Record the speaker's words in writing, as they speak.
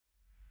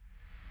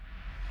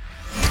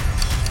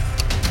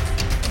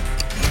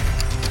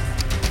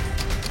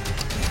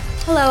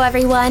Hello,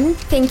 everyone.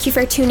 Thank you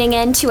for tuning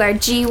in to our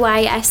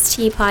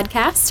GYST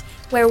podcast,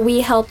 where we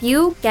help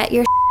you get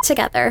your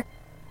together.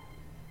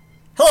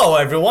 Hello,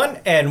 everyone,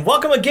 and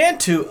welcome again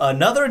to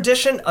another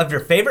edition of your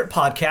favorite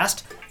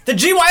podcast, the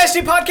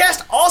GYST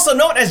podcast, also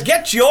known as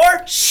Get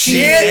Your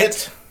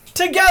Shit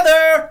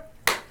Together.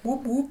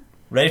 Whoop, whoop.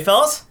 Ready,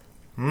 fellas?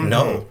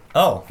 No.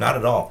 Oh. Not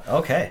at all.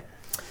 Okay.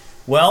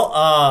 Well,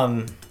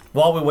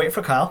 while we wait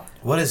for Kyle.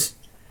 What is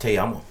Te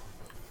Amo?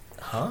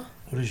 Huh?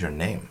 What is your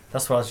name?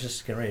 That's what I was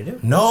just getting ready to do.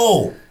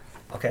 No!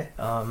 Okay.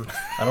 I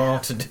don't know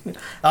what to do.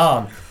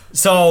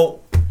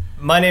 So,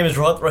 my name is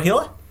Rohit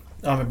Rohila.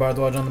 I'm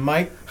Bardwaj on the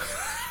mic.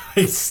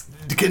 He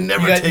can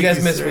never take you guys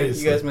you miss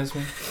seriously. me. You guys miss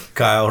me.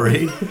 Kyle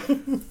Reed.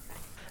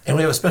 And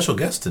we have a special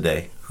guest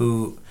today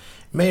who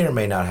may or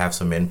may not have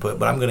some input,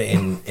 but I'm going to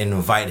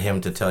invite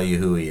him to tell you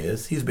who he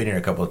is. He's been here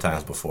a couple of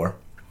times before.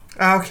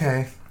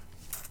 Okay.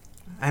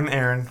 I'm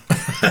Aaron.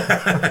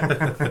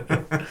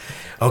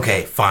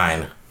 Okay,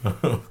 fine.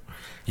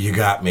 You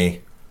got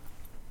me.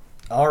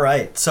 All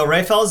right. So,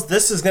 Ray, fellas,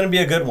 this is going to be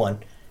a good one.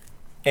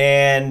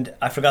 And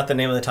I forgot the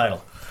name of the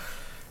title.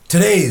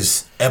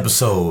 Today's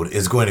episode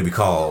is going to be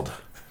called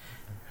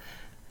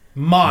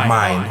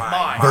Mind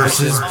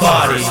versus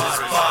Body,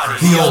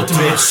 the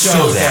Ultimate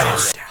Showdown.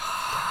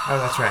 Oh,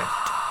 that's right.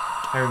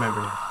 I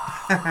remember now.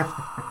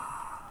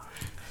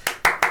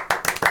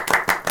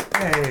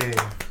 Hey.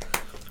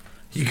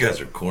 You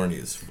guys are corny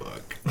as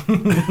fuck.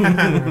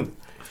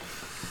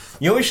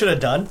 You know what we should have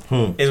done?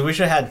 Is we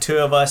should have had two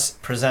of us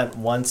present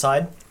one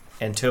side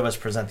and two of us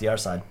present the other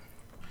side.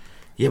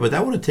 Yeah, but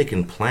that would have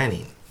taken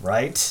planning.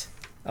 Right?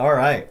 All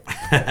right.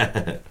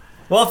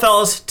 Well,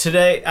 fellas,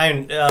 today,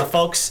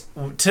 folks,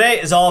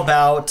 today is all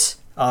about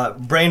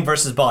brain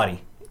versus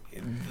body,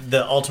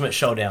 the ultimate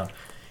showdown.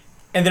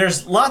 And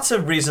there's lots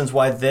of reasons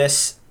why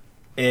this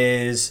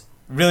is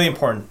really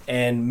important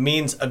and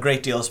means a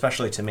great deal,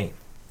 especially to me.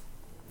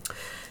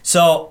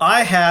 So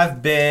I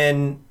have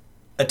been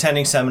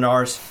attending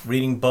seminars,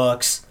 reading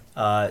books,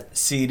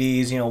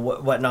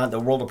 CDs, whatnot,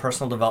 the world of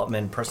personal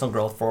development, personal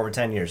growth for over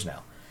 10 years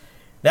now.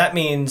 That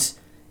means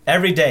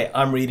every day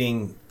I'm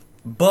reading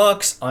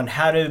books on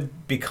how to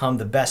become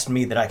the best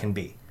me that I can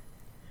be.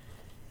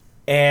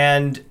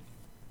 And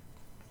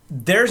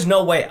there's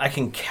no way I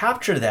can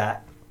capture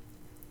that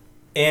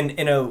in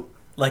a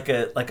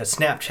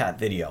Snapchat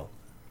video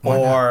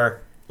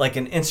or like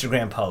an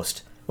Instagram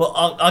post. Well,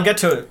 I'll get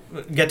to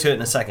it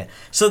in a second.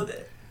 So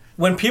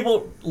when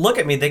people look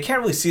at me, they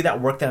can't really see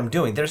that work that I'm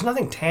doing. There's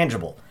nothing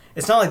tangible.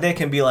 It's not like they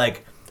can be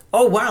like,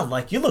 "Oh wow,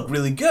 like you look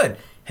really good.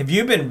 Have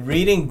you been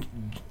reading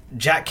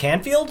Jack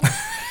Canfield?"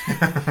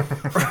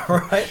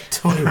 Right?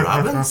 Tony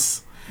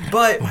Robbins?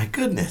 But my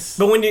goodness.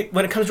 But when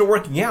it comes to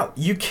working out,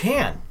 you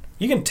can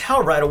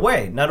tell right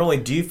away. Not only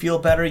do you feel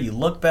better, you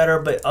look better,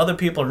 but other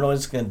people are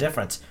noticing a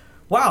difference.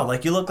 Wow,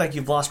 like you look like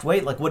you've lost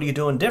weight. Like what are you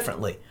doing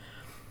differently?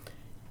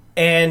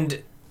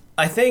 And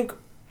I think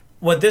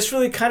what this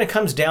really kind of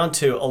comes down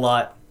to a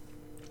lot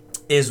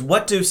is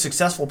what do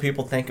successful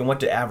people think and what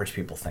do average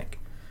people think?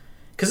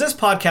 Because this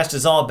podcast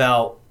is all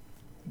about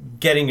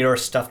getting your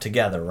stuff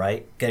together,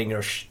 right? Getting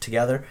your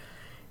together.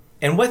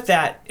 And with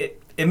that,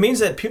 it means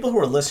that people who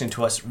are listening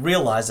to us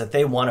realize that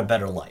they want a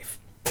better life.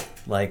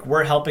 Like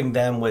we're helping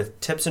them with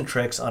tips and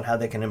tricks on how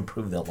they can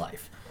improve their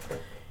life.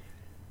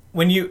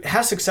 When you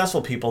have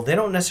successful people, they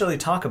don't necessarily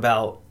talk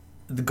about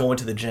going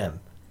to the gym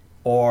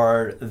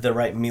or the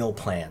right meal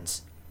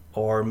plans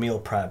or meal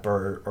prep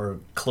or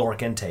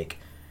caloric intake.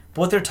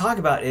 But what they're talking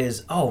about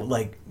is,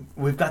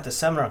 we've got the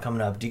seminar coming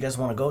up. Do you guys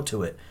want to go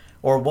to it?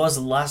 Or what was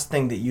the last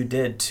thing that you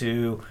did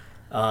to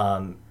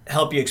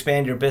help you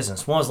expand your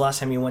business? When was the last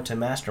time you went to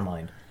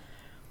Mastermind?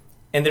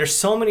 And there's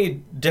so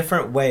many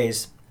different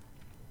ways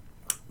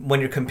when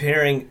you're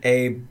comparing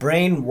a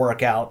brain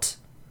workout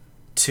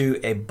to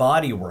a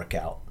body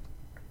workout.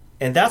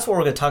 And that's what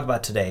we're going to talk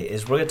about today,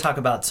 is we're going to talk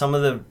about some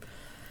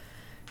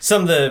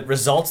of the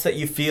results that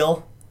you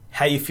feel,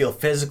 how you feel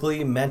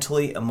physically,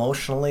 mentally,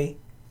 emotionally,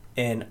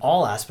 in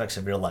all aspects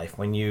of your life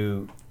when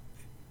you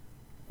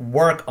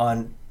work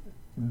on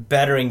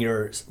bettering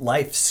your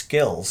life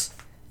skills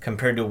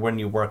compared to when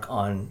you work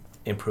on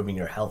improving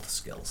your health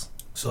skills.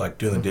 So like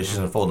doing the dishes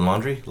and folding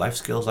laundry, life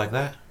skills like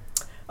that?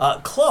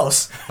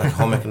 Close. Like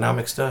home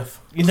economic stuff?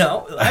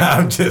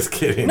 I'm just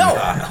kidding. No,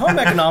 home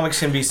economics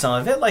can be some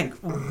of it. Like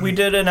we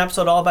did an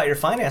episode all about your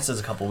finances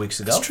a couple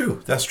weeks ago.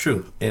 That's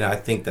true. And I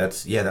think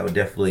that would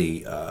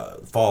definitely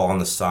fall on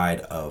the side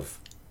of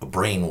a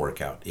brain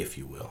workout, if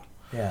you will.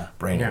 Yeah.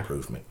 Brain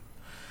improvement.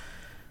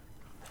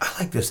 I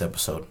like this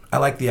episode. I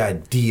like the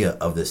idea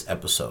of this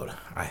episode,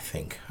 I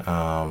think.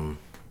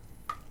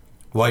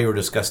 While you were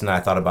discussing that, I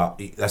thought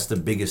about, that's the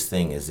biggest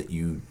thing, is that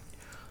you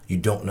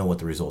don't know what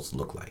the results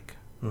look like.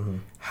 Mm-hmm.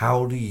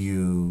 How do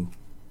you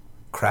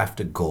craft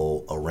a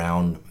goal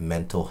around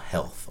mental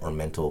health or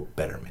mental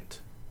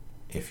betterment,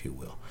 if you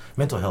will?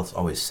 Mental health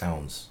always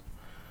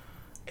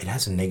it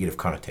has a negative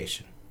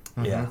connotation.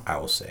 Yeah. I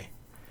will say.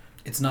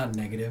 It's not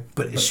negative.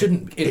 But it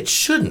shouldn't. It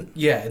shouldn't.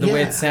 Yeah, the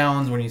way it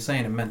sounds when you're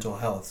saying mental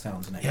health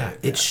sounds negative.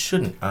 Yeah, it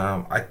shouldn't.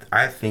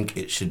 I think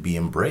it should be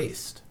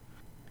embraced.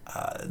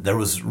 There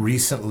was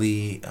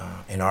recently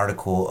an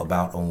article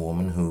about a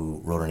woman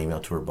who wrote an email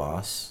to her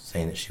boss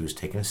saying that she was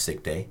taking a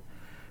sick day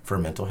for a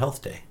mental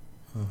health day.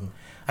 Mm-hmm.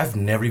 I've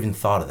never even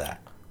thought of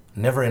that.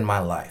 Never in my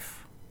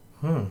life.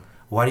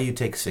 Why do you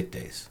take sick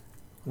days?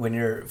 When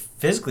you're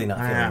physically not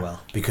feeling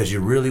well. Because you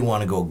really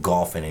want to go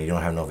golfing and you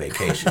don't have no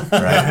vacation,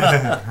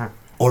 right?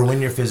 Or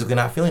when you're physically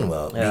not feeling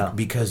well,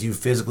 because you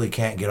physically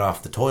can't get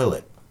off the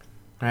toilet.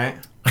 Right?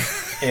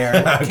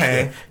 Aaron.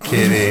 Okay.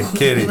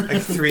 Kidding.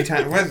 Like 3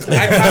 times.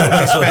 I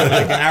probably spent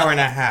like an hour and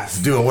a half.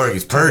 He's doing work.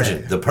 He's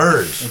purging. The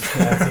purge.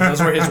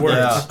 Those were his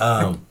words.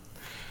 Yeah.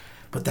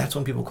 But that's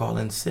when people call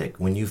in sick,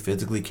 when you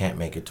physically can't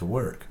make it to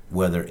work,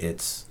 whether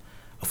it's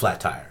a flat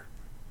tire,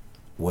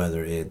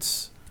 whether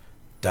it's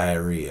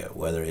diarrhea,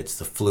 whether it's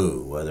the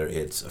flu, whether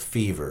it's a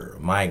fever, a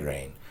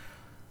migraine.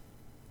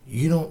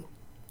 You don't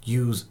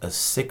use a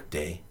sick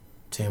day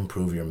to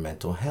improve your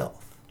mental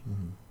health.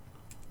 Mm-hmm.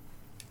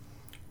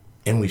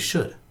 And we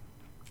should.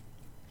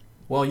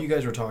 While you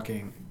guys were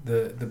talking,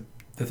 the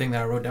thing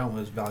that I wrote down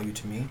was value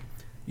to me.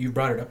 You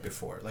brought it up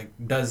before. Like,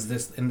 does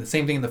this, and the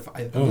same thing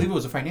I believe it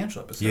was a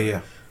financial episode.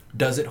 Yeah.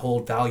 Does it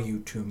hold value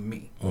to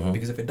me? Mm-hmm.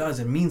 Because if it does,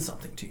 it means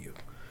something to you.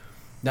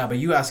 Now, but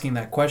you asking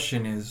that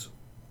question is,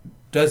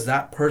 does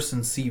that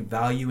person see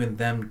value in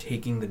them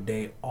taking the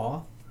day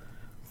off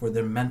for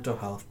their mental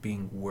health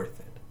being worth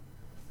it?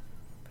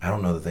 I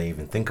don't know that they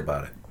even think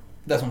about it.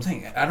 That's what I'm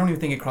saying. I don't even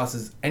think it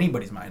crosses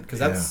anybody's mind, because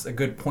that's a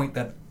good point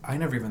that I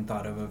never even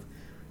thought of.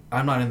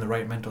 I'm not in the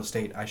right mental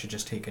state. I should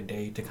just take a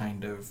day to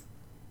kind of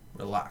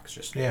relax,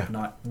 just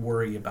not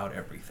worry about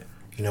everything.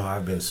 You know,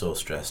 I've been so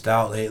stressed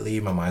out lately.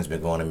 My mind's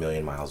been going a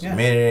million miles a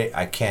minute.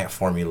 I can't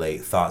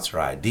formulate thoughts or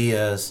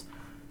ideas.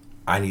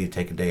 I need to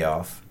take a day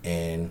off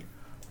and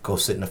go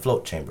sit in a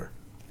float chamber.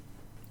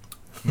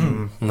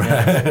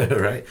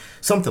 Right?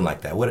 Something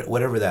like that.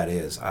 Whatever that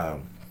is. I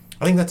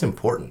think that's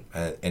important,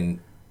 and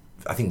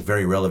I think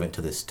very relevant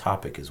to this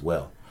topic as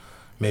well.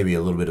 Maybe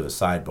a little bit of a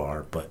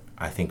sidebar, but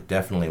I think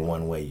definitely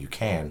one way you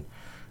can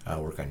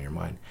work on your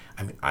mind.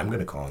 I mean, I'm going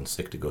to call in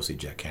sick to go see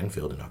Jack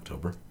Canfield in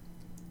October.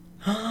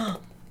 Might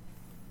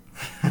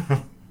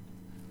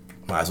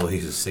as well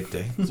use a sick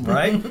day.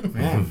 Right?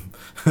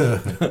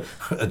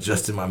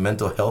 Adjusting my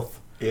mental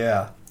health.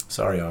 Yeah.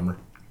 Sorry, Amr.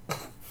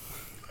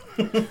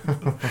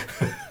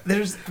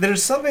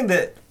 There's something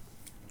that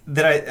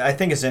I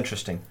think is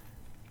interesting.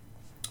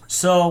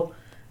 So,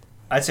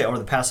 I'd say over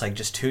the past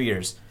just 2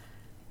 years,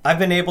 I've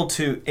been able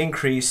to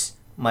increase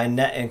my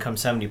net income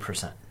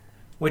 70%,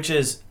 which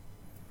is,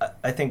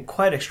 I think,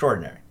 quite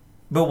extraordinary.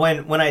 But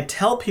when I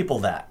tell people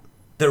that,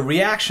 the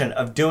reaction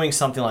of doing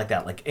something like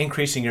that, like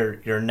increasing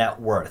your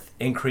net worth,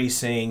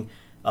 increasing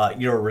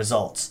your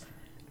results,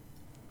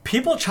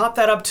 people chop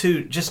that up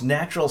to just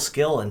natural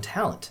skill and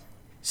talent.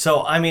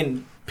 So, I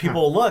mean,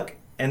 people look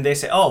and they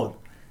say, oh,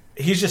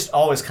 he's just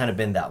always kind of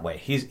been that way.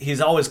 He's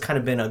always kind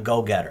of been a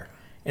go-getter.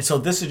 And so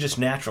this is just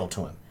natural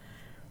to him.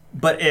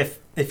 But if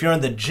you're in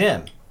the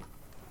gym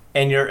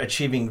and you're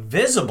achieving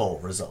visible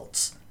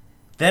results,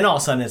 then all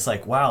of a sudden it's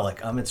like, wow,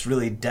 it's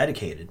really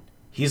dedicated.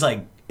 He's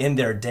like in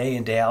there day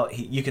in, day out.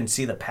 You can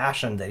see the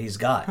passion that he's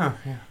got.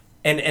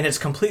 And it's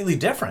completely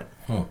different.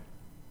 I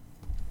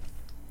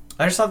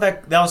just thought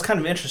that was kind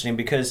of interesting,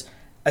 because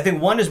I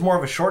think one is more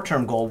of a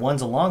short-term goal,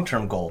 one's a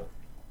long-term goal.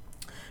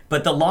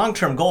 But the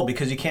long-term goal,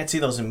 because you can't see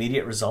those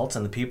immediate results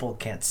and the people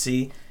can't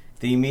see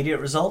the immediate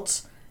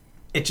results,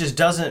 it just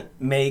doesn't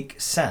make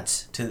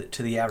sense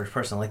to the average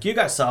person. Like you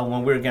guys saw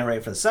when we were getting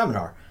ready for the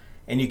seminar,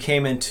 and you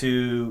came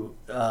into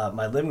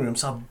my living room,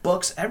 saw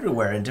books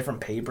everywhere and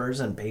different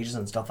papers and pages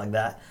and stuff like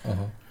that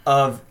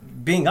of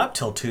being up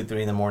till 2,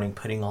 3 in the morning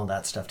putting all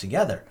that stuff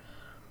together.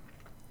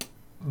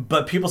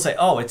 But people say,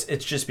 oh, it's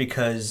just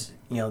because,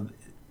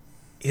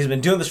 he's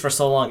been doing this for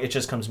so long, it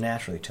just comes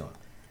naturally to him.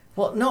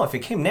 Well, no, if it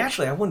came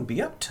naturally, I wouldn't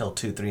be up till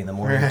 2, 3 in the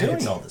morning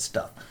doing all this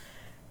stuff.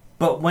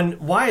 But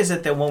why is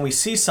it that when we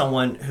see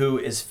someone who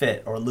is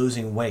fit or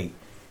losing weight,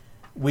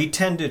 we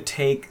tend to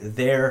take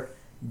their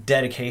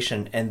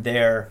dedication and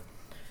their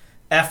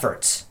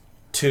efforts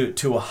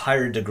to a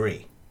higher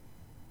degree?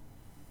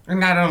 And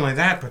not only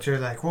that, but you're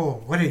like,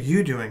 whoa, what are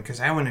you doing?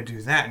 Because I want to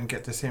do that and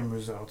get the same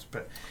results.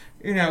 But,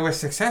 with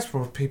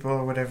successful people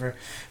or whatever,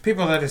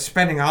 people that are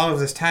spending all of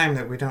this time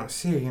that we don't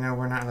see,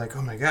 we're not like,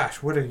 oh my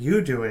gosh, what are you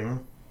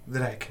doing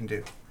that I can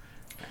do?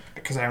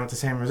 Because I want the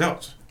same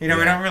results. We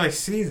don't really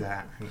see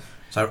that.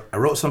 So I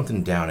wrote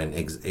something down, and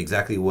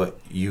exactly what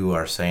you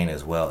are saying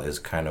as well is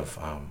kind of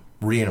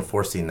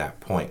reinforcing that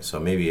point. So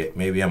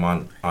maybe I'm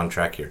on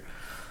track here.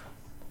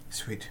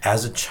 Sweet.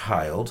 As a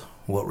child,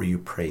 what were you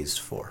praised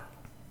for?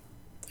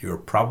 You were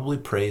probably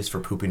praised for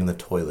pooping in the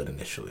toilet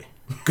initially.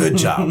 Good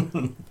job.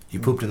 You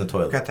pooped in the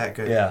toilet. Got that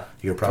good. Yeah.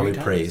 You were probably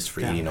praised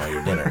for eating all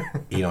your dinner,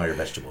 eating all your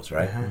vegetables,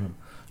 right?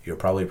 You were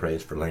probably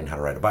praised for learning how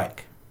to ride a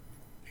bike.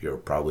 You were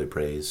probably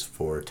praised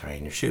for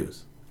tying your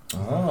shoes.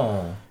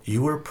 Oh.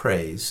 You were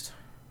praised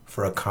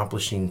for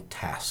accomplishing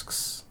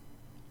tasks.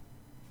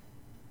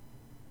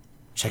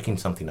 Checking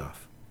something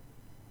off.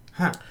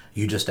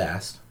 You just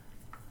asked,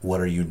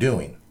 what are you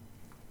doing?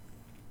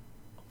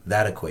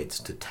 That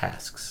equates to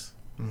tasks.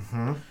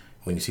 Mm-hmm.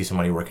 When you see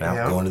somebody working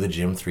out, going to the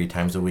gym 3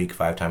 times a week,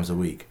 5 times a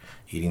week,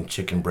 eating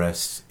chicken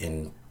breasts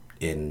in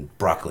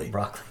broccoli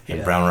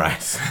and brown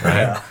rice,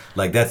 right?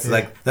 Like that's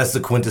the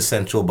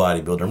quintessential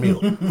bodybuilder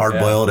meal: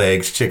 hard-boiled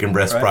eggs, chicken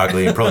breast,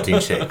 broccoli, and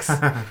protein shakes,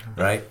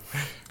 right?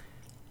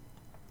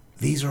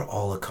 These are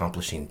all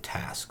accomplishing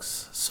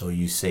tasks. So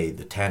you say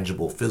the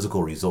tangible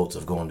physical results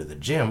of going to the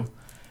gym.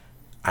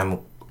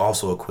 I'm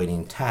also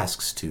equating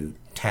tasks to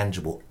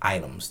tangible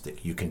items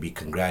that you can be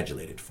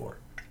congratulated for.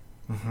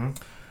 Mm-hmm.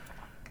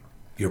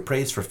 You're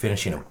praised for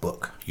finishing a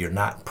book. You're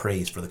not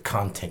praised for the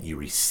content you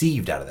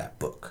received out of that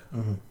book,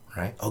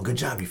 right? Oh, good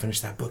job! You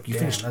finished that book. You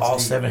finished all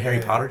 7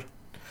 Harry Potter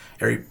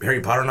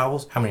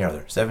novels. How many are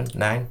there? 7,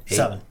 9,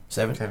 8?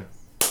 7.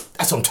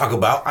 That's what I'm talking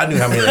about. I knew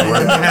how many there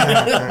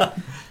were.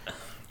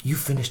 You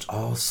finished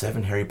all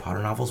 7 Harry Potter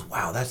novels.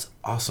 Wow, that's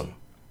awesome.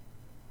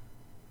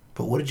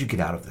 But what did you get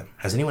out of them?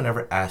 Has anyone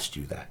ever asked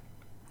you that?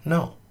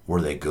 No.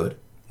 Were they good?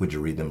 Would you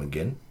read them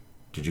again?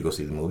 Did you go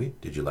see the movie?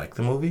 Did you like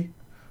the movie?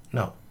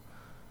 No.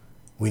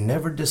 We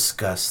never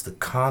discuss the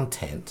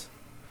content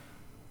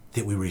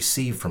that we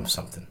receive from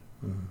something.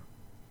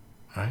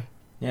 Right?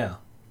 Yeah.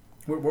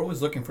 We're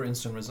always looking for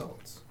instant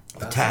results.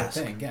 That's task.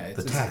 the thing. Yeah,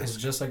 task. It's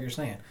just like you're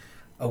saying.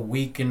 A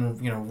week in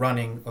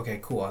running, okay,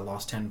 cool, I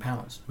lost 10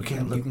 pounds. You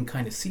can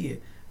kind of see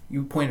it.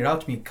 You pointed out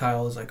to me,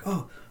 Kyle, is like,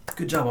 oh,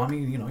 good job, Ami,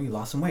 you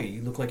lost some weight.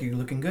 You look like you're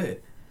looking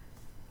good.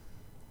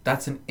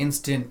 That's an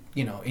instant,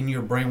 in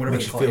your brain, whatever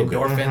you call it,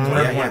 endorphins,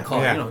 whatever you want to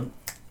call it,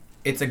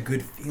 it's a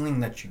good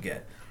feeling that you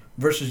get.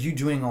 Versus you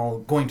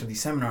going to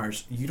these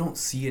seminars, you don't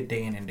see it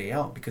day in and day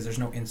out because there's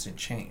no instant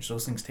change.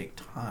 Those things take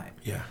time.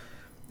 Yeah.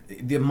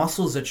 The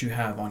muscles that you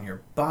have on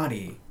your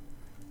body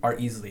are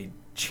easily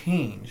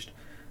changed,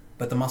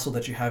 but the muscle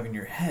that you have in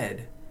your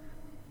head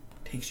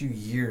takes you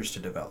years to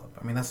develop.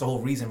 I mean, that's the whole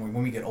reason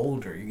when we get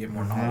older, you get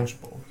more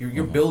knowledgeable.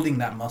 You're building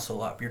that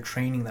muscle up. You're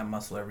training that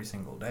muscle every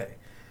single day.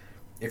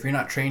 If you're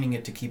not training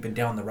it to keep it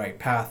down the right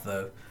path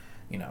of,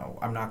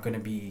 I'm not going to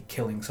be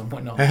killing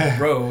someone on the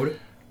road,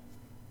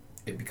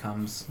 it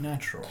becomes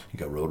natural. You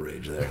got road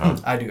rage there, huh?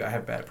 I do. I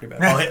have pretty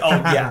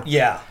bad.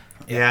 Yeah.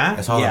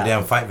 That's all them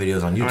damn fight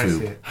videos on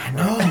YouTube. I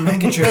know, man.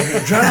 Get your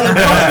adrenaline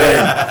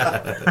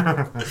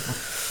pumping.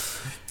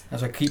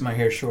 That's why I keep my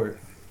hair short.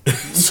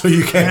 So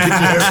you can't get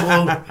your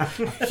hair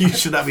pulled? You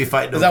should not be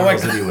fighting those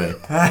girls anyway.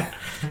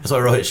 That's why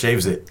Rohit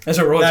shaves it. That's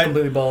why Rohit's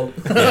completely bald.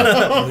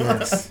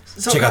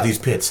 So check out these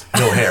pits.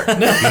 No hair.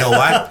 You know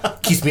why?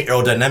 Keeps me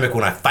aerodynamic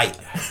when I fight.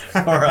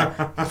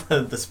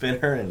 Or the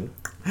spinner and...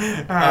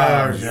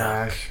 Oh,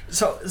 gosh.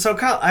 So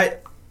Kyle,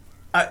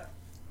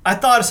 I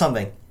thought of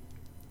something.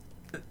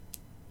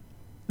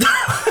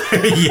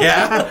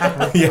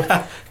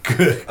 Yeah.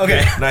 Good.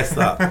 Okay. Nice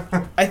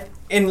thought.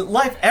 In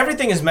life,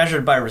 everything is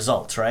measured by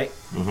results, right?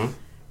 Mm-hmm.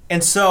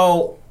 And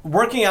so,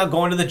 working out,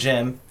 going to the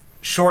gym,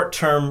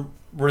 short-term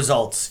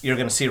results you're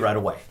going to see right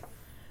away.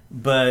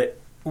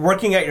 But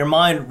working out your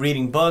mind,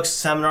 reading books,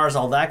 seminars,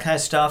 all that kind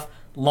of stuff,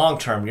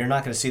 long-term, you're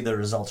not going to see the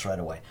results right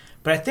away.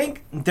 But I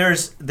think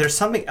there's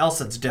something else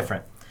that's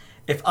different.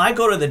 If I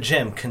go to the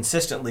gym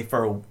consistently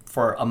for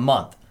a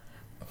month,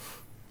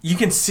 you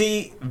can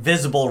see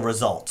visible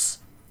results.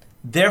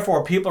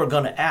 Therefore, people are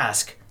going to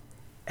ask,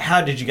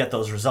 how did you get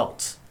those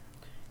results?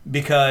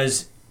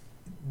 Because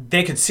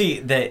they could see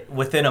that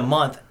within a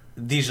month,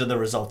 these are the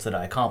results that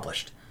I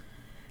accomplished.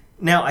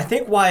 Now, I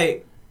think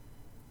why,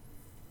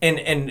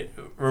 and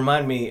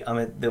remind me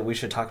that we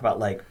should talk about,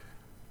 like,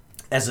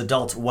 as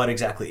adults, what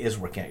exactly is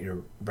working out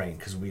your brain,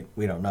 because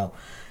we don't know.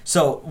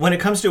 So when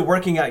it comes to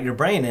working out your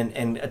brain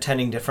and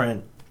attending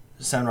different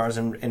seminars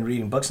and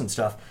reading books and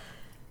stuff,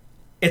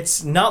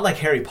 it's not like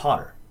Harry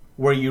Potter,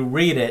 where you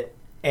read it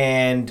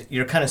and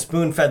you're kind of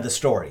spoon-fed the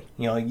story.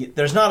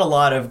 There's not a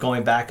lot of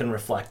going back and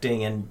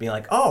reflecting and being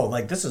like, oh,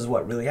 like this is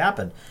what really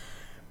happened.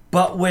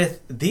 But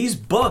with these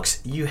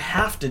books, you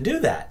have to do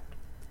that.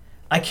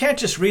 I can't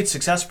just read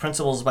Success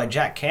Principles by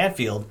Jack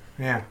Canfield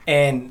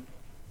and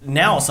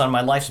now all of a sudden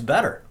my life's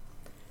better.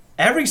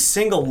 Every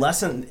single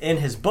lesson in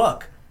his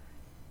book,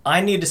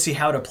 I need to see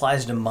how it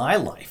applies to my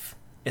life.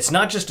 It's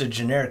not just a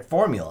generic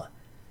formula.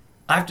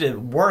 I have to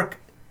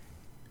work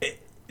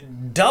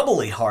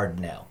doubly hard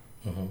now.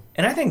 Mm-hmm.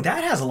 And I think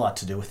that has a lot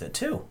to do with it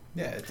too.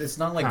 Yeah, it's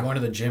not like going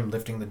to the gym,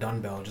 lifting the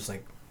dumbbell just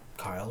like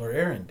Kyle or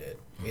Aaron did.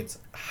 It's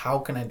how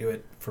can I do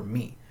it for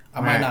me?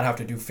 I might not have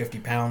to do 50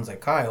 pounds like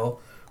Kyle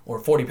or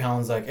 40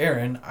 pounds like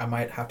Aaron. I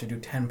might have to do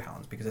 10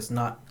 pounds because it's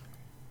not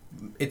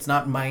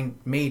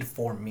made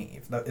for me.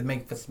 If that, it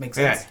makes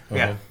sense.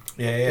 Yeah.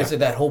 It's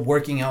that whole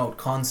working out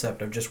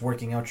concept of just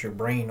working out your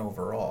brain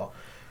overall.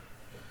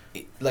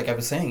 Like I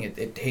was saying,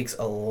 it takes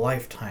a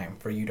lifetime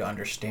for you to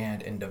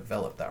understand and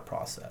develop that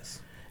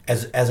process.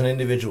 As an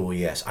individual,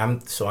 yes. I'm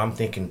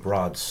thinking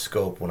broad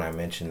scope when I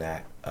mention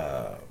that.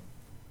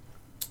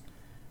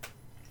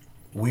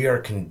 We are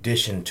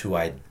conditioned to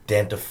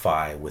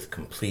identify with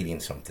completing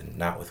something,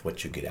 not with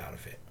what you get out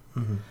of it.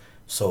 Mm-hmm.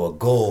 So a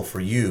goal for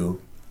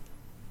you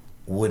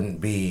wouldn't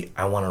be,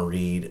 I want to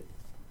read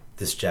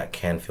this Jack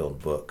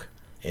Canfield book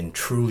and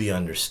truly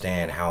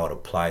understand how it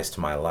applies to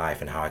my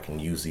life and how I can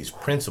use these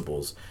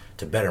principles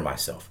to better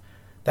myself.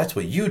 That's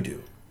what you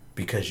do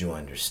because you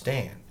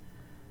understand.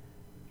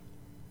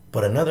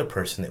 But another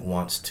person that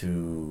wants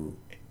to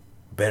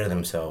better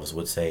themselves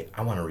would say,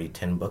 I want to read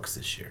 10 books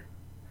this year.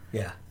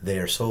 Yeah. They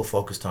are so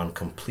focused on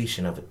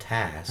completion of a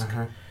task,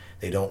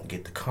 they don't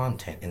get the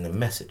content and the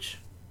message.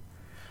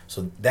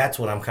 So that's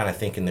what I'm kind of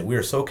thinking, that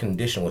we're so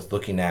conditioned with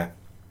looking at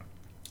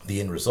the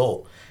end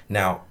result.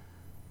 Now,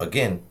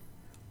 again,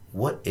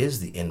 what is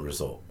the end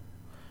result?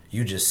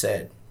 You just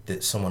said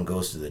that someone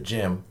goes to the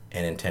gym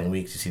and in 10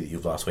 weeks you see that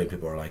you've lost weight.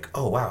 People are like,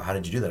 oh, wow, how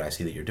did you do that? I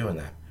see that you're doing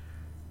that.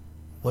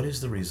 What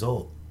is the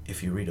result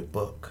if you read a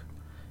book,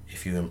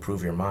 if you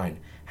improve your mind?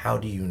 How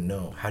do you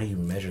know? How do you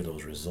measure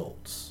those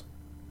results?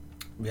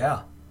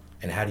 Yeah.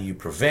 And how do you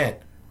prevent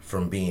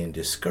from being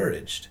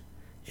discouraged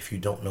if you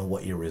don't know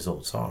what your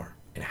results are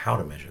and how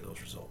to measure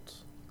those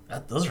results?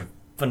 Those are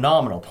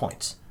phenomenal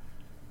points.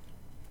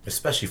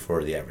 Especially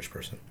for the average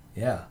person.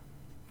 Yeah.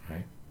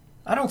 Right?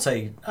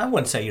 I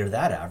wouldn't say you're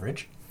that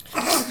average.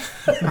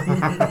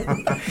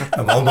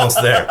 I'm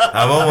almost there.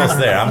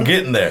 I'm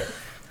getting there.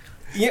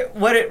 Yeah,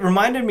 what it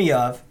reminded me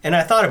of, and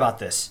I thought about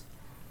this,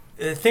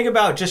 think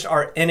about just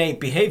our innate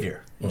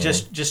behavior,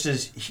 just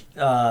as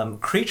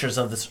creatures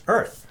of this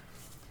earth.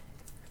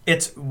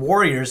 It's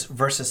warriors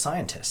versus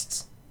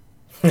scientists.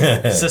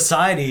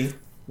 Society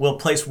will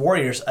place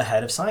warriors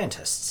ahead of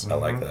scientists. I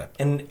like that.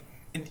 And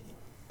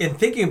in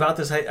thinking about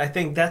this, I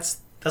think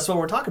that's what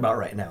we're talking about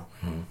right now.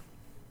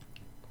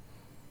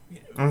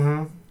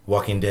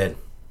 Walking Dead.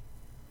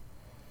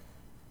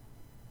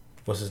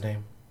 What's his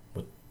name?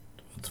 With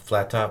the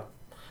flat top?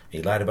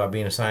 He lied about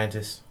being a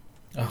scientist.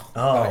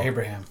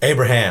 Abraham.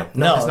 Abraham.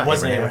 No, it's it not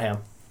wasn't Abraham.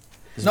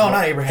 No,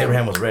 not Abraham.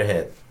 Abraham was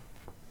redhead.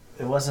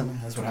 It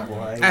wasn't. That's what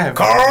happened.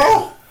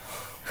 Carl!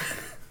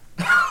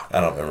 I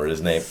don't remember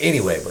his name.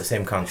 Anyway, but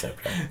same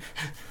concept,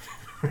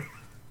 right?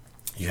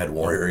 You had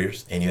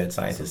warriors and you had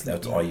scientists.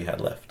 That's all you had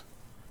left.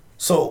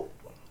 So,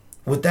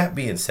 with that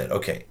being said,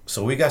 okay,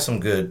 so we got some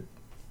good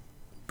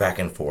back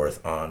and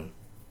forth on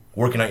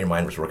working out your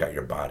mind versus work out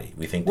your body.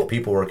 We think that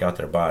people work out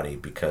their body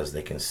because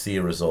they can see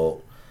a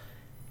result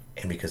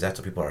and because that's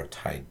what people are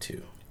tied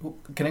to.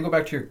 Can I go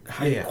back to your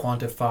how you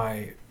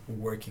quantify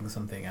working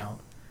something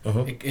out?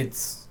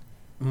 It's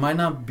might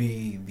not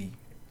be the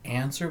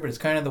answer, but it's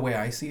kind of the way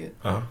I see it.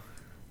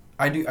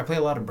 I play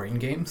a lot of brain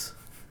games.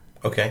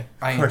 Okay.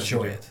 I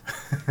enjoy it.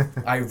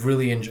 I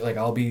really enjoy. Like,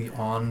 I'll be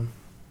on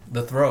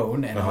the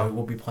throne and I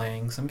will be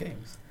playing some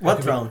games.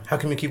 What throne? How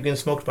come you keep getting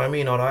smoked by me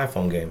in all the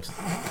iPhone games?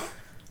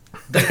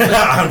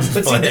 I'm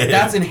just playing. See,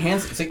 that's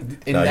enhanced. See,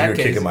 in no, that you were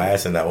case, kicking my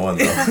ass in that one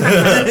though.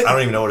 I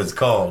don't even know what it's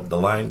called. The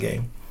Lion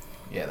game.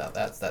 Yeah,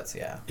 that's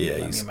yeah. Yeah,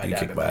 you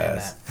kicked my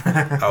ass.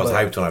 I was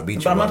hyped when I beat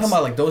you. But I'm not once. talking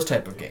about like those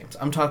type of games.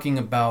 I'm talking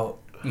about,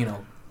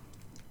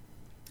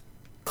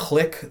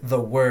 click the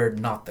word,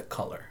 not the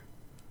color.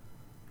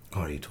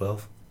 Oh, are you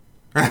 12?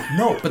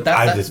 No, but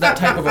that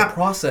type of a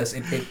process,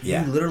 you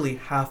literally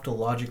have to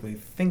logically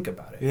think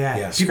about it.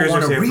 Yeah. People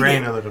want to read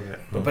brain it, a little bit,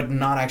 but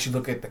not actually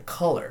look at the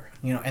color.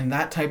 And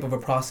that type of a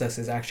process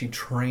is actually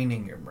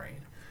training your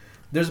brain.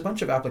 There's a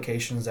bunch of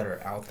applications that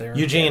are out there.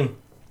 Eugene.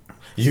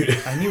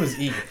 I knew it was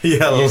E.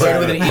 Yeah, it started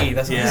with an E.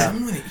 That's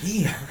someone with an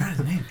E. I forgot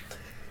his name.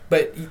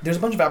 But there's a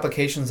bunch of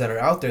applications that are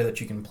out there that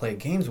you can play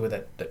games with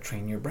that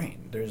train your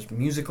brain. There's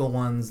musical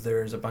ones.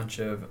 There's a bunch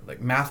of like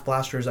math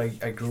blasters I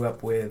grew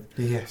up with.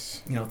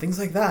 Yes. Things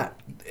like that.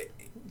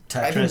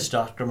 Tetris,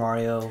 Dr.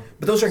 Mario.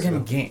 But those are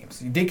again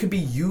games. They could be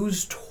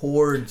used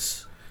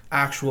towards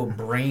actual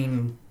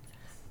brain,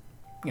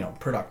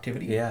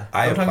 productivity. Yeah.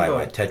 I apply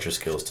my Tetris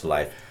skills to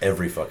life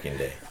every fucking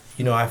day.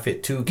 I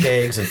fit 2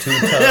 kegs and 2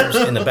 tubs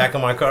in the back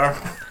of my car.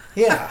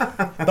 Yeah,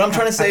 but I'm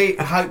trying to say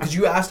because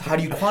you asked how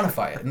do you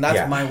quantify it, and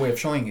that's my way of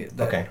showing it.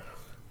 That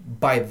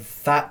by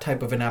that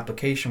type of an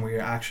application where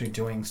you're actually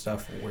doing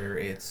stuff where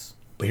it's.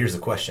 But here's the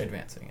question: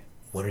 advancing it.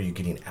 What are you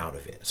getting out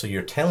of it? So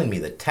you're telling me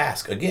the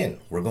task again.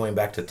 We're going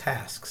back to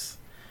tasks.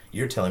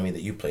 You're telling me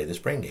that you play this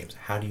brain games.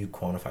 How do you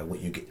quantify what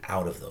you get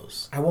out of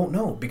those? I won't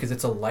know because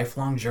it's a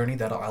lifelong journey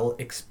that I'll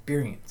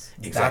experience.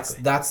 Exactly.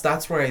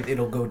 That's where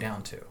it'll go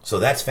down to. So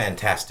that's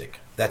fantastic.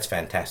 That's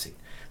fantastic.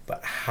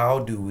 But how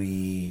do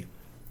we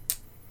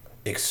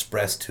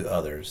express to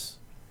others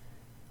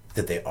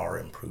that they are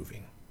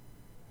improving?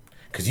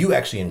 Because you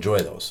actually enjoy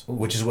those,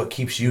 which is what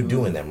keeps you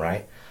doing them,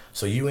 right?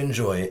 So you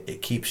enjoy it.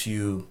 It keeps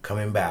you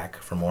coming back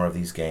for more of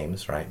these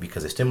games, right?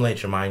 Because it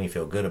stimulates your mind. You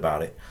feel good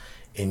about it.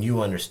 And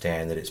you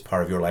understand that it's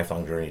part of your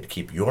lifelong journey to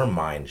keep your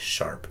mind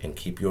sharp and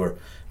keep your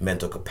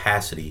mental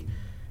capacity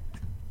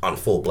on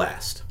full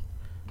blast.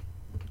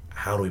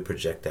 How do we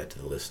project that to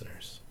the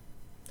listeners?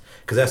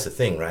 Because that's the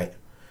thing, right?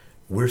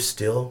 We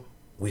still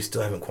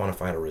haven't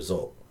quantified a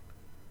result.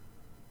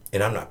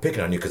 And I'm not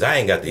picking on you because I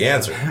ain't got the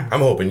answer. I'm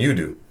hoping you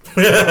do.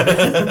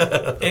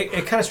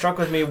 It kind of struck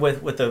with me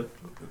with the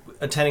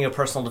attending a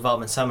personal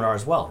development seminar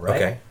as well,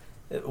 right?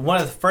 Okay.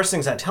 One of the first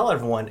things I tell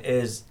everyone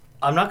is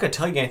I'm not going to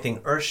tell you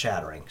anything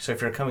earth-shattering. So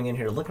if you're coming in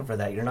here looking for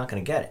that, you're not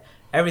going to get it.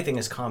 Everything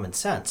is common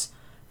sense.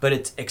 but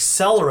it's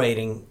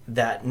accelerating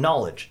that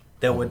knowledge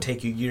that would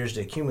take you years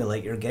to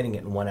accumulate. You're getting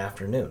it in one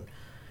afternoon.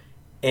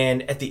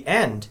 And at the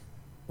end,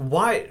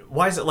 why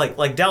is it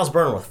like Dallas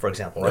Burnworth, for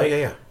example, right?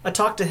 Yeah. I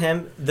talked to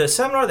him. The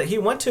seminar that he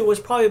went to was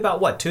probably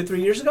about,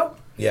 2-3 years ago?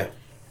 Yeah.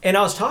 And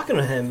I was talking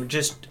to him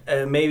just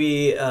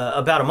maybe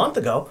about a month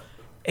ago,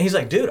 and he's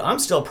like, dude, I'm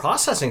still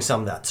processing some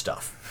of that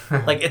stuff.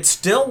 Like, it's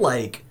still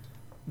like,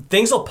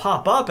 things will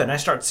pop up, and I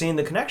start seeing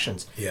the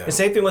connections. Yeah. The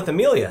same thing with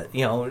Amelia.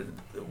 You know,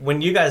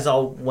 when you guys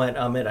all went,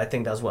 I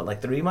think that was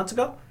 3 months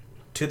ago?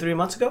 2-3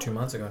 months ago? 2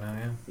 months ago now,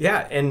 yeah.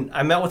 Yeah, and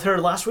I met with her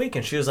last week,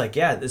 and she was like,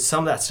 yeah, some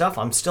of that stuff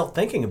I'm still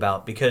thinking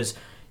about because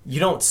you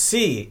don't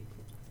see,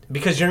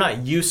 because you're not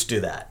used to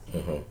that.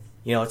 Mm-hmm.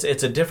 You know,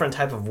 it's a different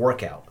type of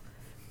workout.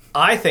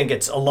 I think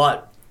it's a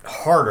lot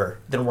harder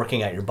than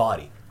working out your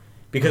body.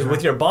 Because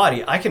with your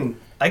body, I can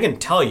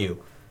tell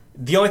you,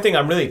 the only thing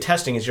I'm really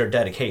testing is your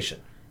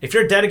dedication. If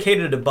you're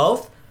dedicated to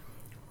both,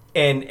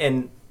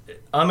 and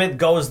Amit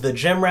goes the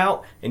gym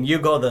route, and you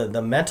go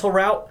the mental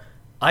route,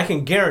 I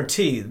can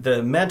guarantee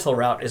the mental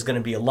route is going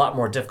to be a lot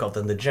more difficult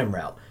than the gym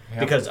route. Yep.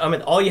 Because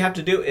all you have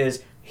to do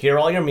is hear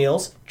all your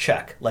meals,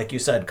 check. Like you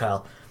said,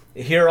 Kyle.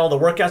 Here are all the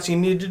workouts you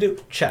need to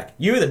do, check.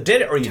 You either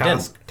did it or you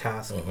didn't.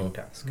 Task.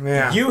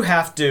 Yeah. You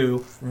have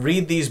to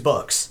read these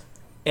books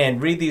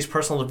and read these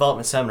personal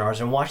development seminars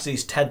and watch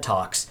these TED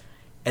Talks.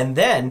 And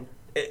then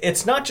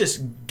it's not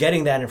just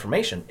getting that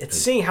information. It's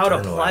seeing how it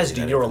applies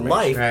to your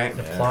life. Right.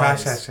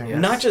 Processing. Yes.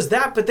 Not just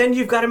that, but then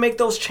you've got to make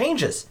those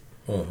changes.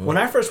 Mm-hmm. When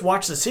I first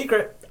watched The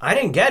Secret, I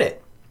didn't get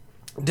it.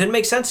 It didn't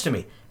make sense to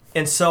me.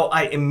 And so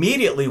I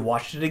immediately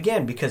watched it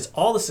again because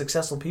all the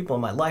successful people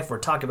in my life were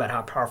talking about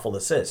how powerful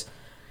this is.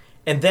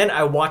 And then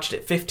I watched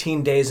it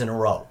 15 days in a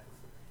row.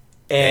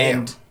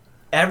 And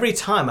every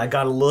time I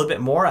got a little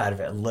bit more out of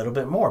it, a little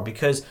bit more,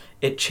 because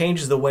it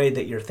changes the way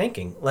that you're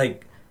thinking.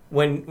 Like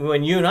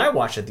when you and I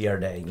watched it the other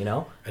day, you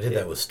know? I did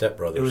that with Step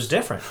Brothers. It was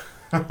different.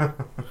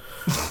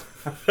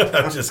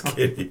 I'm just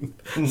kidding.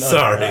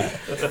 Sorry.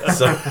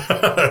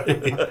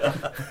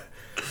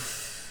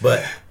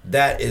 But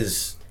that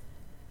is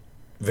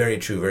very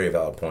true, very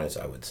valid points,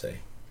 I would say.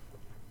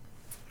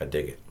 I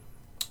dig it.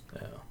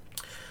 Yeah.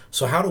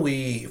 So how do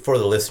we, for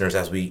the listeners,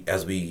 as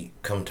we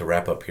come to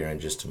wrap up here in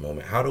just a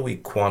moment, how do we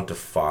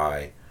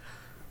quantify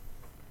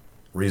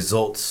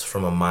results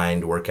from a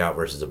mind workout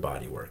versus a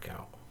body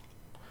workout?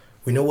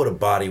 We know what a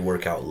body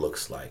workout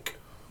looks like.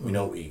 We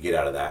know what you get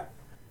out of that.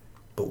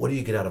 But what do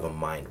you get out of a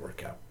mind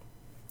workout?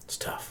 It's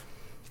tough.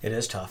 It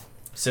is tough.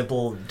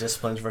 Simple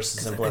disciplines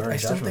versus simple inner I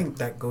still judgment. think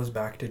that goes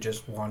back to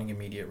just wanting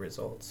immediate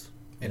results.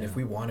 And if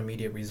we want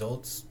immediate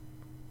results,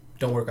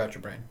 don't work out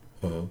your brain.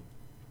 Mm-hmm.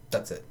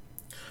 That's it.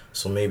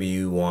 So maybe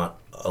you want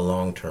a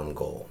long-term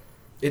goal.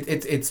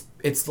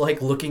 It's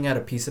like looking at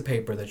a piece of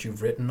paper that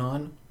you've written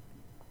on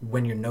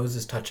when your nose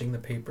is touching the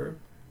paper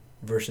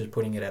versus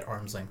putting it at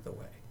arm's length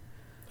away.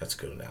 That's a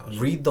good analogy.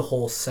 Read the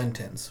whole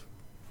sentence.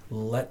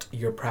 Let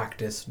your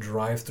practice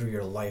drive through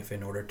your life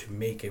in order to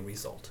make a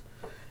result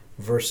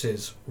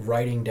versus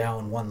writing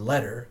down one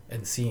letter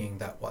and seeing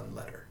that one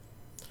letter.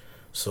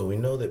 So we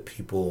know that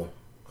people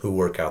who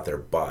work out their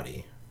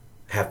body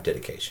have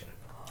dedication.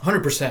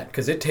 100%,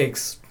 because it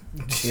takes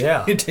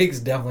it takes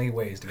definitely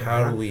ways to get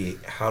how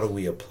do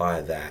we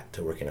apply that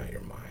to working out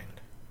your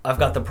mind? I've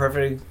got the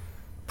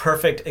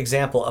perfect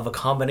example of a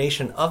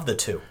combination of the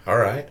two. All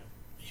right.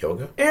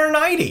 Yoga? Air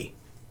 90.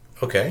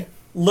 Okay.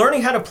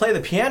 Learning how to play the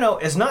piano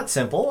is not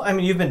simple. I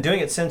mean, you've been doing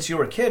it since you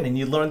were a kid, and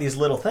you learn these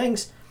little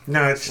things.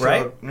 No, it's still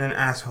right? an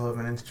asshole of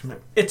an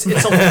instrument. It's a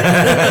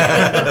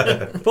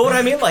but what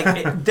I mean,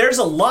 there's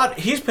a lot.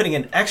 He's putting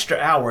in extra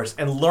hours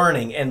and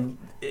learning, and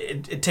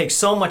it takes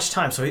so much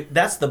time. So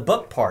that's the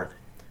book part,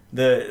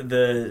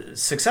 the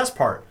success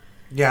part.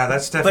 Yeah,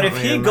 that's definitely. But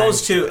if he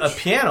goes to a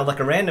piano,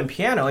 like a random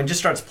piano, and just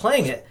starts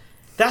playing it,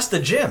 that's the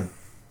gym.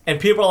 And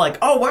people are like,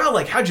 "Oh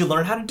wow, how'd you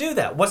learn how to do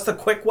that? What's the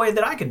quick way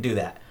that I could do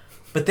that?"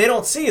 But they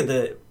don't see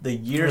the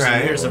years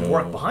and years of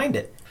work behind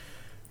it.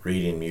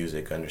 Reading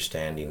music,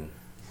 understanding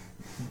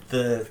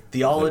the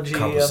theology, the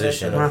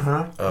composition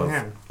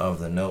of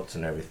the notes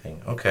and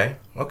everything. Okay.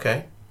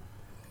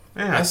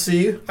 Yeah. I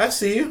see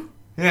you.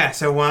 Yeah,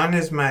 so one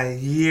is my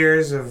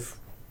years of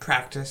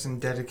practice and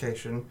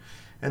dedication,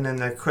 and then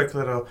the quick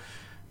little,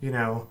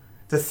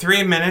 the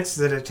 3 minutes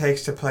that it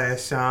takes to play a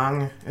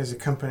song is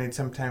accompanied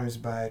sometimes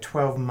by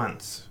 12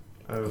 months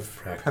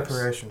of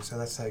preparation. So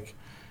that's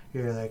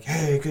you're like,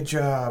 hey, good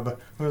job.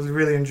 I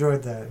really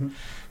enjoyed that.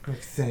 Like,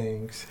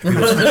 thanks.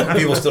 People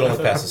still don't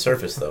look past the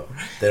surface, though.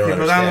 They don't understand.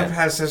 People don't look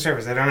past the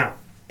surface. They don't know.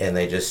 And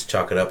they just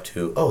chalk it up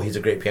to, oh, he's a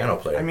great piano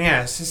player. I mean,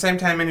 yeah, it's the same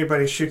time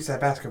anybody shoots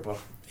that basketball.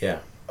 Yeah.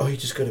 Oh, he's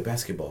just good at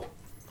basketball.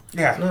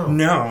 Yeah.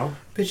 No.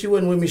 Bet you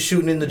wasn't with me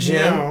shooting in the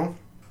gym. No.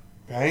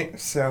 Right?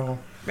 So,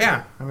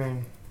 yeah, I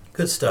mean.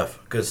 Good stuff.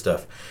 I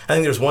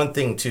think there's one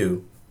thing,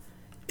 too.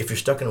 If you're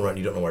stuck in a rut and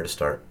you don't know where to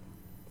start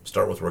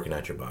with working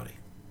out your body.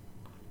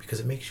 Because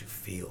it makes you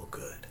feel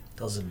good.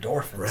 Those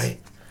endorphins. Right?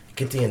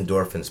 Get the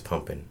endorphins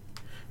pumping.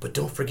 But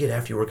don't forget,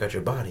 after you work out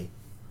your body,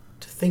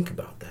 to think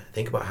about that.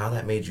 Think about how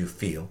that made you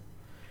feel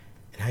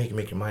and how you can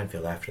make your mind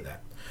feel after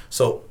that.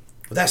 So,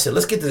 with that said,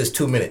 let's get to this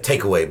 2-minute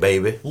takeaway,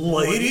 baby.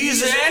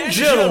 Ladies and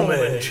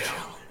gentlemen,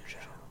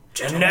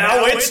 and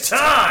now it's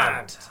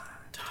time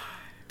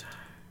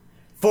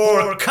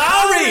for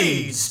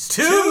Kari's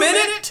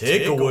 2-minute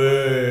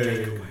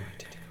takeaway.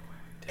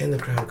 And the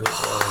crowd goes,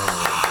 It's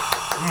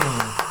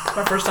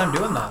my first time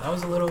doing that. That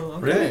was a little...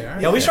 Okay, Really? all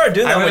right. Yeah, we started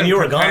doing that when wasn't you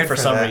were gone prepared for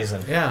for some that.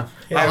 reason. Yeah.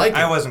 I like it.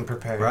 I wasn't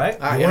prepared. Right?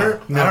 You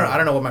weren't? I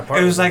don't know what my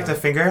part It was in like the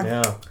that. finger.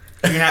 Yeah.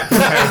 You're not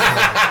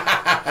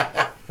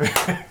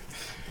prepared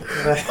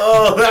for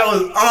oh, that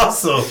was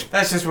awesome. that.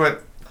 That's just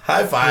what.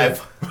 High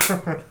five.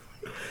 That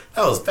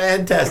was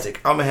fantastic.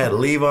 I'm going to have to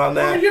leave on Oh,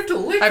 that. you have to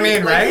lick I it.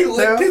 mean, Like, right, he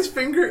licked though? his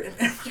finger and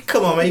everything.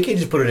 Come on, man. You can't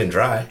just put it in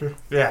dry.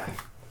 Yeah.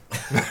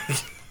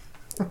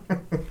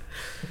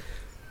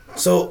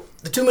 So,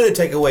 the 2-minute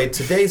takeaway,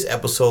 today's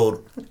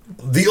episode,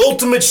 the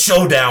ultimate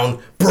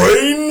showdown,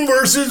 brain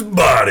versus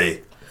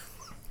body.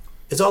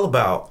 It's all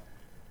about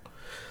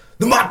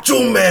the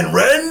Macho Man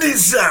Randy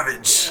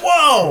Savage.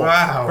 Whoa!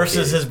 Wow.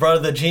 Versus his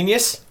brother, the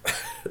genius?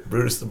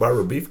 Brutus the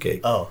Barber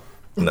Beefcake. Oh.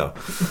 No.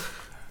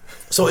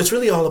 So it's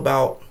really all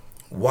about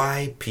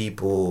why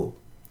people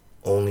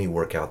only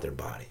work out their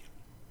body.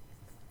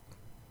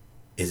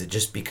 Is it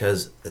just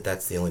because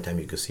that's the only time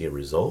you can see a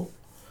result?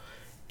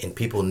 And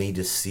people need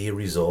to see a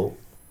result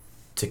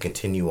to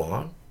continue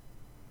on?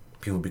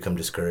 People become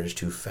discouraged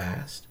too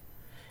fast?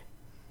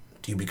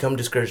 Do you become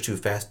discouraged too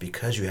fast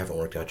because you haven't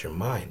worked out your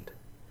mind?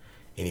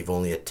 And you've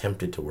only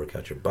attempted to work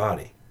out your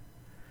body?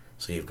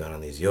 So you've gone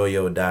on these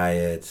yo-yo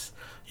diets,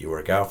 you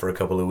work out for a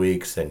couple of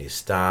weeks, then you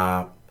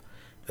stop,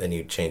 then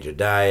you change your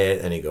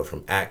diet, and you go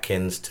from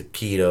Atkins to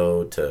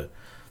keto to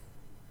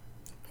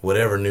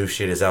whatever new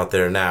shit is out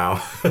there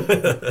now.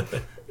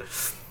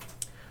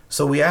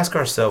 So we ask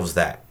ourselves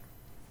that.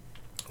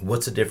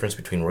 What's the difference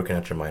between working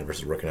out your mind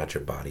versus working out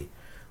your body?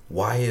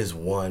 Why is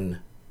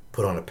one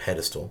put on a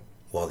pedestal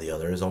while the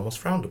other is almost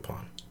frowned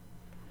upon?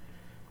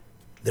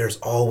 There's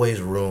always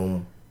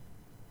room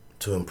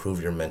to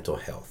improve your mental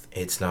health.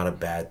 It's not a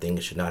bad thing.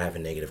 It should not have a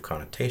negative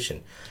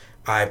connotation.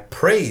 I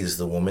praise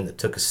the woman that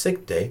took a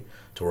sick day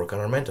to work on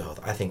her mental health.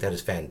 I think that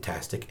is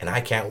fantastic, and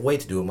I can't wait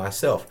to do it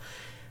myself.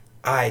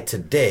 I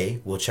today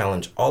will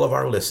challenge all of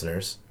our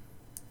listeners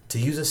to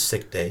use a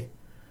sick day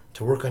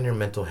to work on your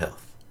mental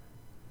health.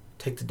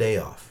 Take the day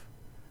off.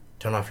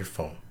 Turn off your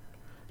phone.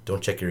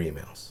 Don't check your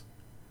emails.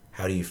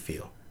 How do you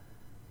feel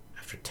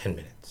after 10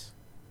 minutes?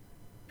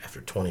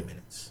 After 20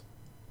 minutes?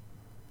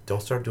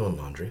 Don't start doing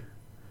laundry.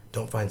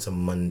 Don't find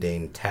some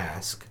mundane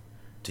task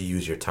to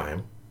use your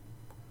time.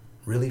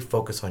 Really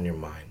focus on your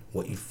mind,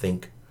 what you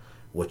think,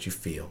 what you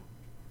feel,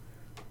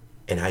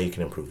 and how you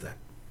can improve that.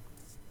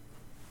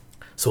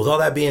 So with all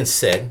that being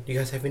said, you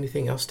guys have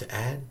anything else to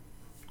add?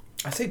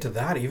 I say to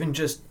that, even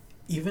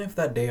if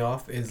that day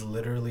off is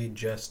literally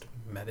just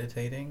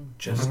meditating,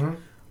 just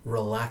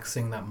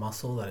relaxing that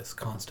muscle that is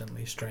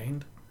constantly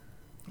strained,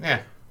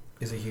 Yeah.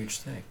 is a huge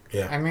thing.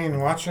 Yeah. I mean,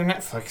 watch a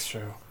Netflix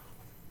show.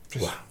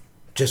 Just Wow.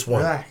 Just one.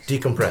 relax.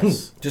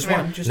 Decompress. Just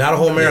Yeah. one. Just Not a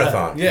one. whole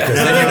marathon. Yeah.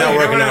 Because then you're not You don't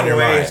working on wanna your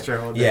waste mind. your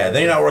whole day. Yeah,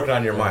 then you're not working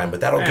on your mind.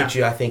 But that'll Yeah. get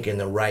you, I think, in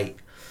the right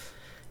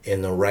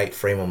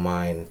frame of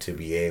mind to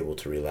be able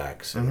to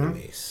relax and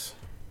release.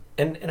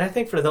 And I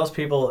think for those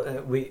people,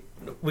 we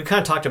kind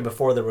of talked about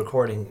before the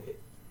recording,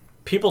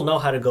 people know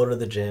how to go to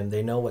the gym.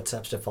 They know what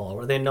steps to follow,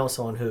 or they know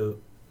someone who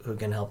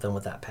can help them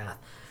with that path.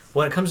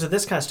 When it comes to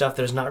this kind of stuff,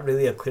 there's not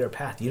really a clear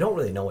path. You don't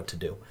really know what to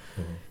do.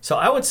 So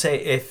I would say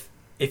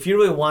if you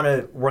really want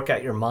to work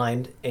out your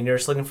mind and you're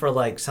just looking for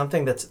like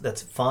something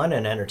that's fun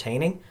and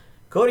entertaining,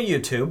 go to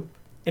YouTube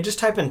and just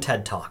type in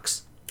TED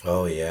Talks.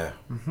 Oh, yeah.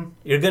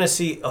 You're going to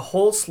see a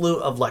whole slew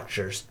of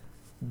lectures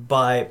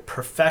by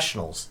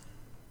professionals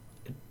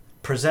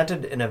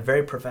presented in a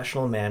very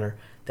professional manner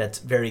that's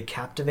very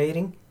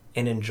captivating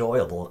and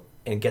enjoyable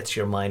and gets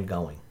your mind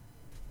going.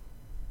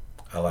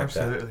 I like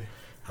that. Absolutely.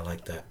 I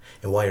like that.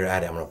 And while you're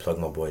at it, I'm going to plug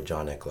my boy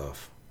John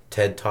Eckloff.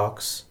 TED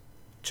Talks,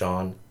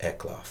 John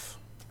Eckloff.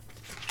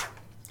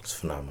 It's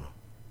phenomenal.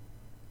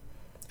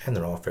 And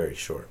they're all very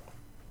short.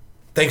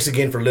 Thanks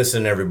again for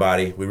listening,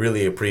 everybody. We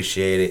really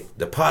appreciate it.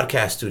 The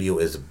podcast studio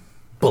is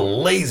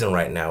blazing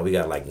right now. We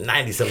got like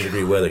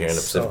 97-degree weather here in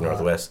the Pacific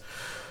Northwest.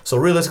 So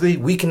realistically,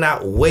 we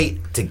cannot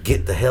wait to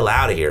get the hell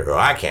out of here. Or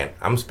I can't.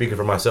 I'm speaking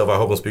for myself. I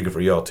hope I'm speaking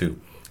for y'all too.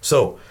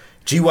 So,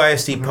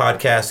 GYST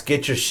Podcast,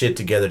 get your shit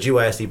together.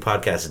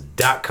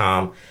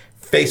 GYSTpodcast.com.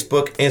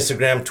 Facebook,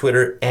 Instagram,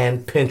 Twitter,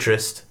 and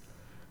Pinterest.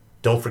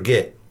 Don't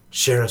forget,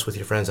 share us with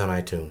your friends on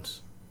iTunes.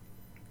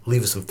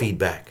 Leave us some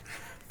feedback.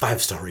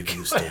 5-star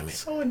reviews, damn it.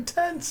 So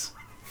intense.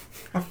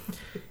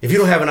 If you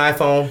don't have an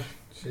iPhone,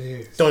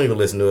 Jeez. don't even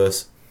listen to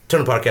us.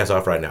 Turn the podcast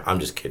off right now. I'm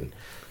just kidding.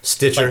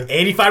 Stitcher.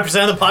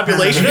 85% of the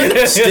population?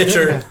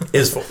 Stitcher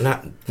is for,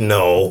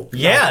 no.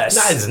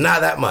 Yes. It's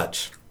not that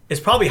much.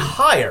 It's probably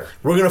higher.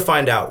 We're going to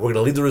find out. We're going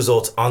to leave the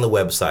results on the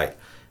website.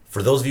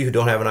 For those of you who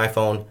don't have an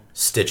iPhone,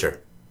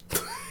 Stitcher.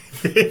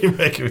 You're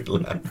making me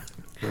laugh.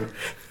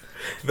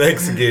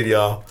 Thanks again,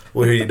 y'all.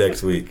 We'll hear you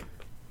next week.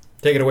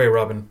 Take it away,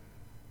 Robin.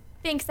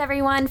 Thanks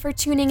everyone for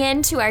tuning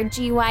in to our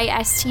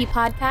GYST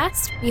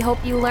podcast. We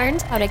hope you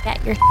learned how to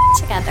get your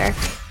together.